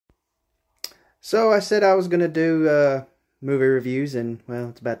So I said I was going to do movie reviews, and well,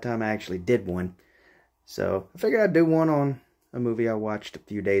 it's about time I actually did one. So I figured I'd do one on a movie I watched a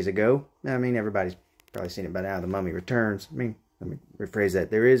few days ago. I mean, everybody's probably seen it by now, The Mummy Returns. I mean, let me rephrase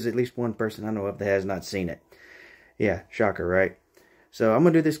that. There is at least one person I know of that has not seen it. Yeah, shocker, right? So I'm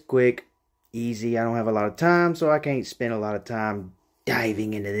going to do this quick, easy. I don't have a lot of time, so I can't spend a lot of time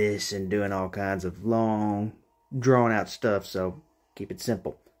diving into this and doing all kinds of long, drawn-out stuff. So keep it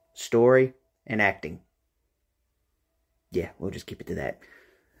simple. Story and acting. Yeah, we'll just keep it to that.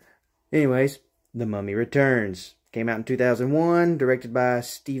 Anyways, The Mummy Returns. Came out in 2001, directed by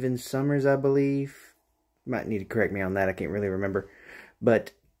Stephen Sommers, I believe. You might need to correct me on that, I can't really remember.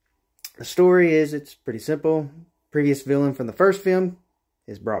 But the story is, it's pretty simple. Previous villain from the first film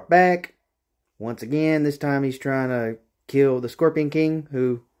is brought back. Once again, this time he's trying to kill the Scorpion King,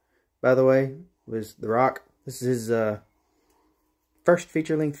 who, by the way, was The Rock. This is his first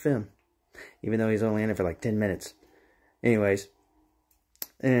feature-length film, even though he's only in it for like 10 minutes. Anyways,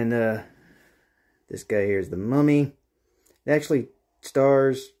 and this guy here is the Mummy. It actually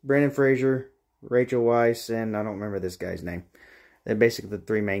stars Brendan Fraser, Rachel Weisz, and I don't remember this guy's name. They're basically the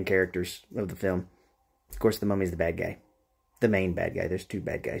three main characters of the film. Of course, the Mummy's the bad guy. The main bad guy. There's two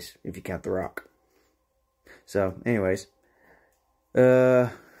bad guys, if you count The Rock. So, anyways.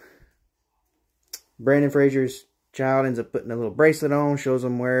 Brendan Fraser's child ends up putting a little bracelet on, shows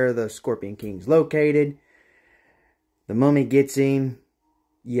him where the Scorpion King's located. The Mummy gets him,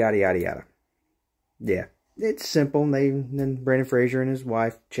 yada yada yada. Yeah, it's simple. Then Brendan Fraser and his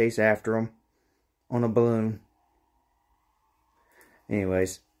wife chase after him on a balloon.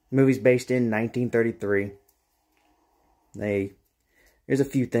 Anyways, the movie's based in 1933. There's a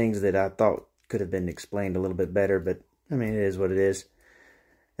few things that I thought could have been explained a little bit better, but I mean, it is what it is.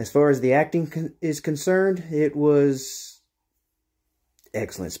 As far as the acting is concerned, it was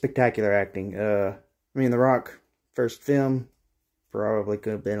excellent, spectacular acting. I mean, The Rock, first film, probably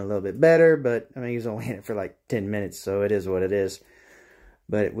could have been a little bit better, but I mean, he was only in it for like 10 minutes, so it is what it is.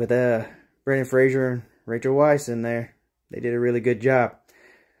 But with Brendan Fraser and Rachel Weisz in there, they did a really good job.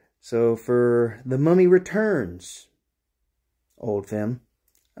 So for The Mummy Returns, old film,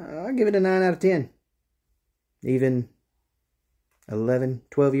 I'll give it a 9 out of 10. Even 11,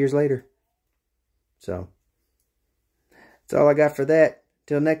 12 years later. So, that's all I got for that.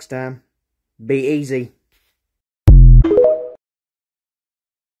 Till next time, be easy.